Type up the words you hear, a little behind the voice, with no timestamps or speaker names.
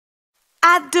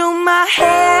I do my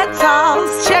hair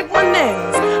toss, check my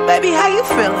nails. Baby, how you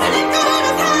feeling?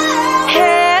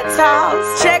 Hair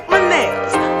toss, check my nails.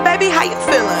 Baby, how you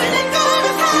feeling?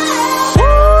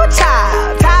 Woo,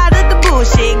 child, tired of the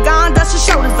bullshit. Gone, dust your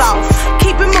shoulders off.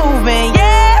 Keep it moving,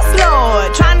 yes,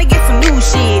 Lord. Trying to get some new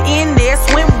shit in there.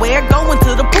 Swimwear, going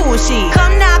to the pool shit.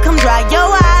 Come now, come dry your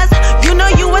eyes. You know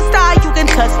you a star, you can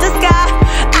touch the sky.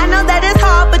 I know that it's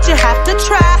hard, but you have to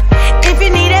try. If you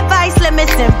need advice, let me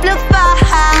simplify.